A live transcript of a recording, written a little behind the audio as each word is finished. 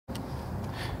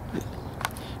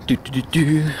Do do do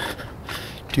do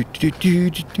do do do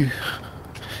do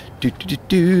do do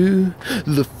do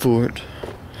the fort.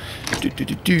 Do do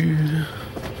do do.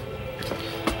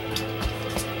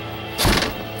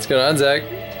 What's going on, Zach?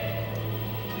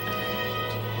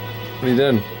 What are you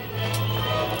doing?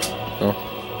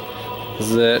 Oh, this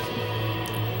is it.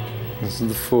 This is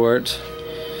the fort.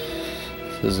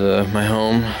 This is my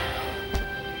home.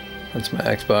 That's my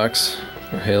Xbox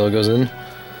where Halo goes in.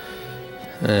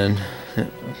 And yeah.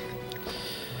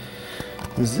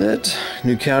 This is it.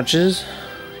 New couches.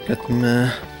 Got them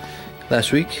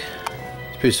last week.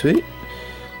 It's pretty sweet.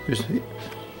 Pretty sweet.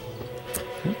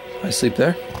 I sleep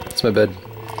there. That's my bed.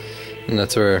 And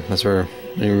that's where my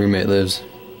new roommate lives.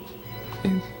 He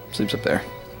sleeps up there.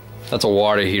 That's a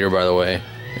water heater, by the way.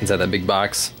 Inside that big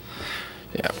box.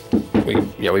 Yeah,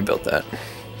 we built that.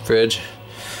 Fridge.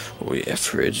 Oh yeah,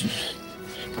 fridge.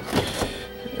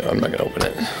 I'm not gonna open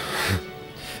it.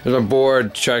 There's my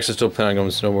board. Trax is still planning on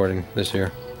going snowboarding this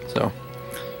year, so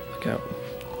look out.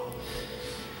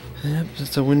 Yep,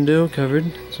 that's a window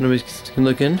covered, so nobody can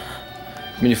look in.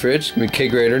 Mini fridge. It's gonna be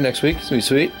cake grater next week. It's gonna be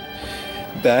sweet.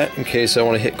 Bat in case I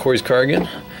want to hit Corey's car again.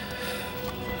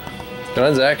 Come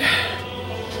on, Zach.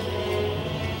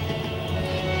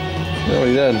 Oh,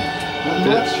 you dead? Not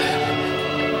much.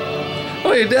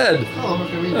 Oh, you're dead. Oh,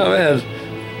 look at me. Oh man.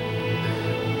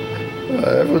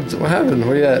 What happened?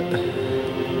 Where you at?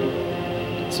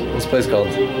 What's this place called?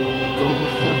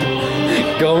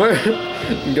 Gomer?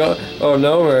 Go. Oh,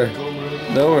 nowhere.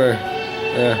 Nowhere.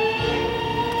 Yeah.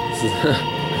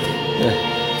 Yeah.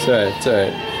 It's alright. It's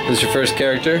alright. This is your first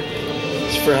character?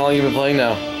 For how long have you been playing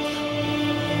now?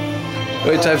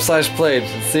 Wait, type / played.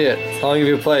 Let's see it. How long have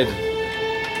you played?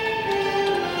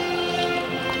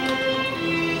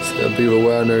 See how big of a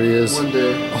wow nerd he is. 1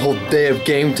 day. A whole day of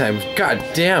game time. God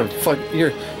damn. Fuck.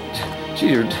 You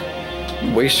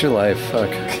waste your life.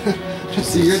 Fuck.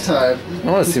 Just see your time. I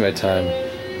want to see my time.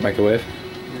 Microwave.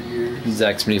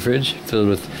 Zach's mini fridge filled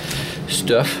with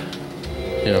stuff.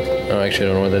 You know, oh, actually,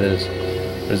 I don't know what that is.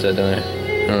 What is that down there?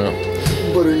 I don't know.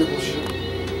 Butter nipple shit.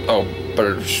 Oh,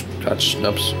 butterscotch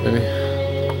schnapps, maybe.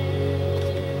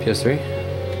 PS3.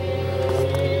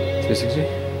 360.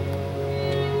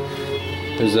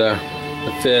 There's the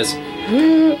fizz. I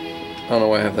don't know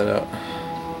why I have that out.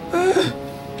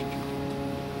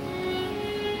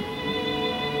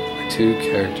 My 2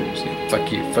 characters. Yeah,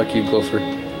 fuck you, Gopher.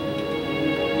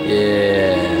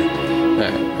 Yeah.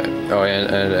 Alright. Oh,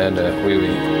 and wee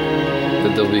wee.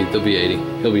 They'll be 80.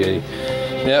 He'll be 80.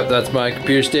 Yep, that's my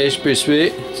computer station. Pretty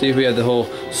sweet. See, we have the whole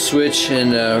switch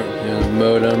and you know,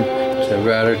 modem to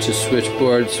router to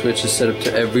switchboard. Switch is set up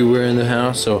to everywhere in the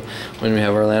house, so when we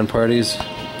have our LAN parties,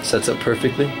 it sets up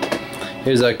perfectly.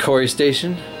 Here's our Corey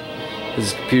station.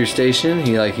 His computer station.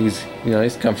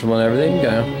 He's comfortable and everything.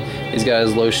 He's got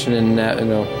his lotion and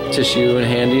tissue and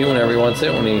handy whenever he wants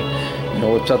it. When he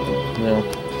whips up,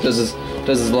 does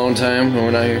his alone time when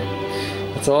we're not here.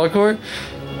 That's all, Corey.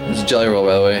 It's a jelly roll,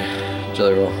 by the way.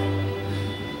 Jelly roll.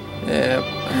 Yep.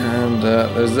 And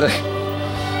there's that.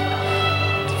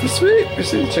 Pretty sweet.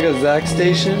 Check out Zach's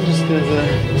station just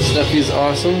because Snuffy's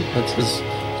awesome. That's his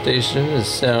station. His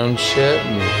sound shit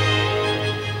and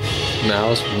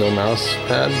mouse. No mouse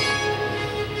pad.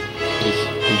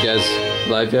 You guys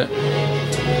live yet?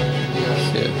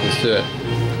 Yeah, let's do it.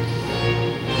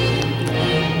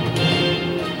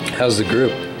 How's the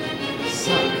group?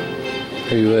 Suck.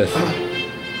 Who are you with?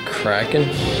 Kraken?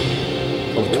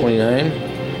 Level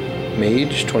 29?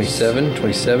 Mage? 27?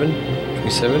 27?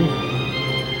 27?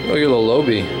 Oh, you're a little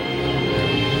lowbie.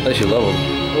 At least you're leveled.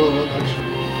 Oh, actually.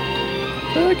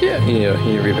 Heck yeah. You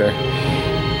need repair.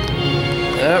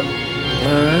 Yep.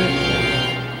 Alright.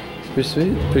 Pretty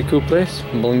sweet. Pretty cool place.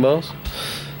 Bowling balls.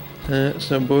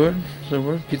 Snowboard.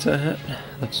 Pizza Hut.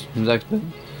 That's Zach's bed.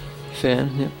 Fan.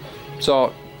 Yep. So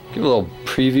I'll give a little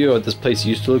preview of what this place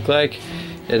used to look like.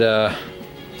 It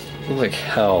looked like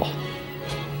hell.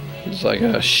 It's like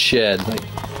a shed, like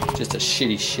just a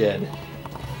shitty shed.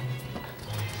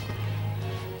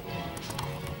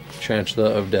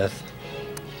 Tarantula of death.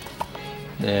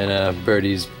 And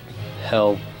Birdie's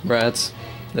hell rats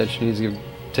that she needs to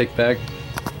take back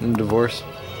in divorce.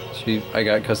 I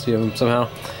got custody of them somehow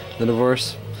in the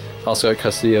divorce. Also got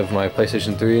custody of my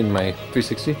PlayStation 3 and my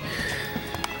 360.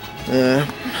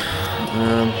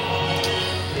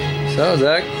 So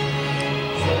Zach,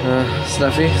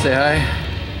 Snuffy, say hi.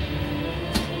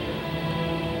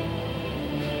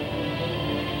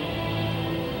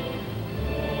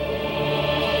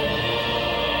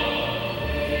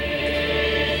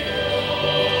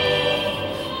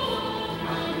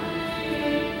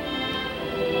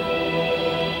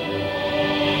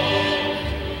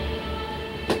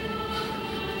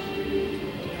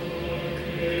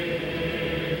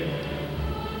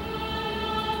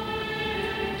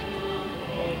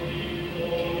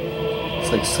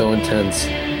 It's like so intense.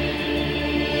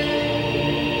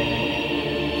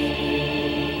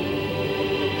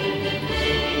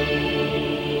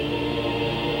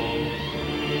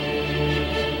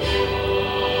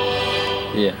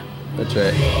 Yeah, that's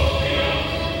right.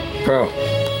 Pro.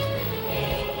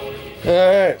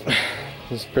 Alright.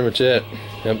 That's pretty much it.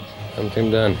 Yep, I'm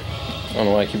done. I don't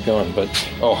know why I keep going, but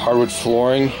oh, hardwood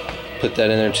flooring. Put that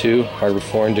in there too. Hardwood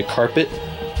flooring to carpet.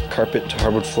 Carpet to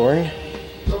hardwood flooring.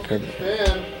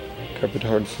 Fan. Carpet to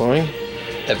hardwood flooring.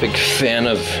 Epic fan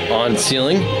of on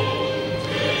ceiling.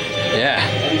 Yeah.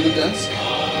 Under the desk.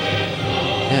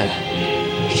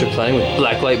 Yeah. Strip lighting with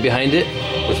black light behind it.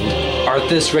 With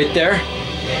Arthas right there.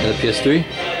 And the PS3.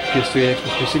 PS3 and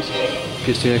Xbox 360.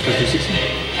 PS3 and Xbox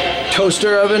 360.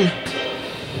 Toaster oven.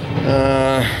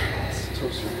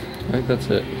 Toaster. I think that's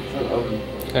it. It's not an oven.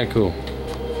 Kinda cool.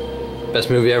 Best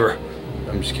movie ever.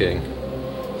 I'm just kidding.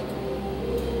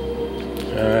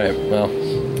 Alright, well, I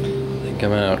think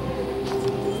I'm out.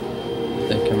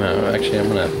 Actually, I'm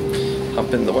gonna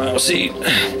hop in the wow seat.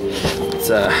 Let's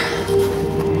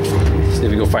see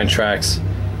if we go find Trax.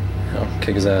 Oh,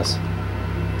 kick his ass.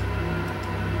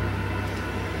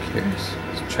 Curious.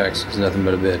 Trax is nothing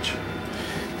but a bitch.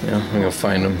 Yeah, I'm gonna go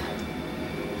find him.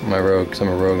 My rogue, because I'm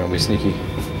a rogue, I'll be sneaky.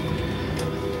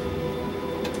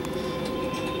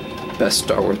 Best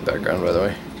Star Wars background, by the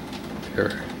way. If you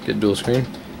ever get dual screen,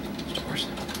 Star Wars.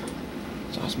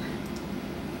 It's awesome.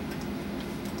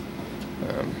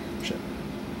 Shit.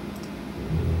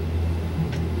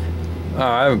 Oh,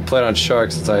 I haven't played on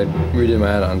Shark since I redid my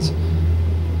add-ons.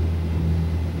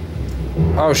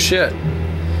 Oh shit!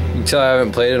 You can tell I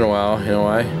haven't played in a while. You know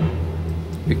why?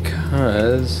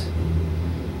 Because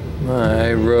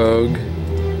my rogue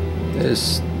is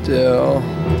still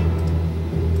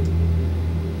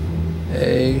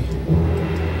a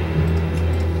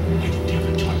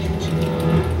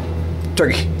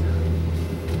turkey.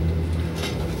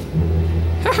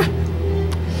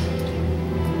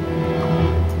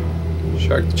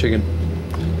 Shark the chicken.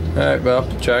 Alright, well,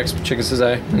 Trax, Chicken says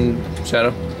I, and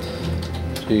Shadow.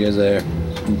 See you guys later.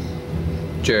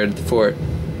 Jared at the fort.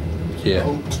 Yeah.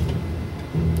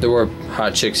 There were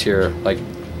hot chicks here, like,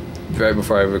 right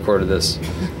before I recorded this.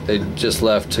 They just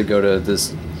left to go to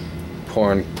this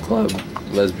porn club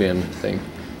lesbian thing.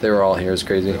 They were all here. It's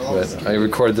crazy, but I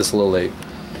recorded this a little late.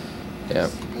 Yeah.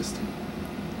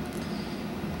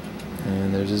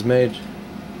 And there's his mage.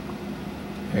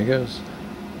 Here he goes.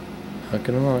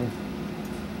 Hucking along.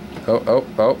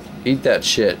 Oh, eat that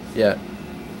shit. Yeah.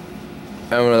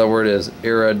 I don't know what that word is.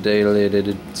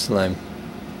 Irradiated slime.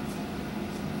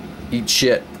 Eat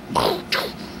shit. What are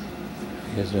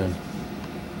you guys doing?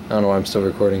 I don't know why I'm still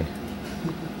recording.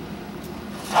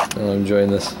 I'm enjoying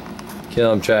this.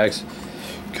 Kill him, Trax.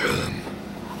 Kill him.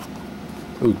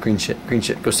 Ooh, green shit.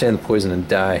 Go stand the poison and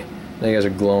die. Now you guys are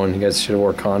glowing. You guys should have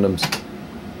wore condoms.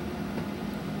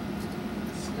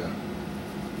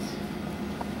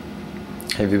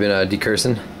 Have you been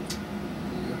decursing?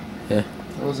 Yeah.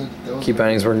 That wasn't Keep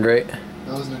binding's working great. That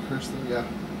wasn't a curse though, yeah.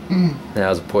 Now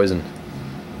it's a poison.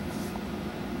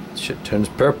 Shit turns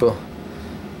purple.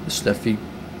 The snuffy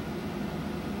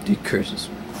decurses.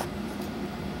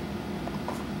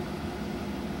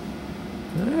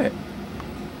 Alright.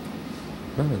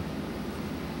 Nothing.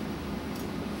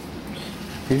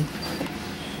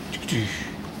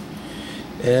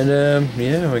 And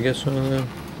yeah, I guess I'll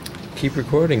keep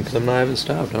recording because I haven't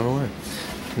stopped. I don't know why.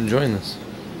 I'm enjoying this.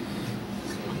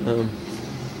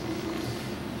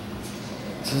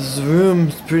 This is the room.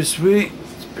 It's pretty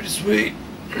sweet.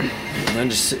 And I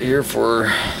just sit here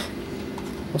for.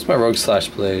 What's my rogue slash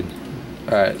blade?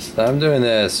 Alright, so I'm doing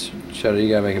this. Shadow, you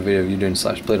gotta make a video of you doing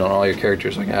slash blade on all your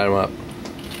characters so I can add them up.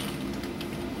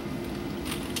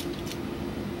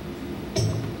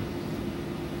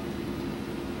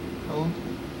 How long?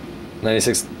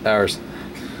 96 hours.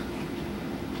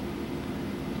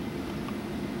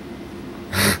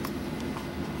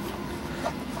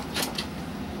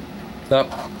 Stop.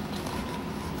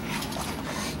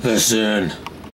 Listen.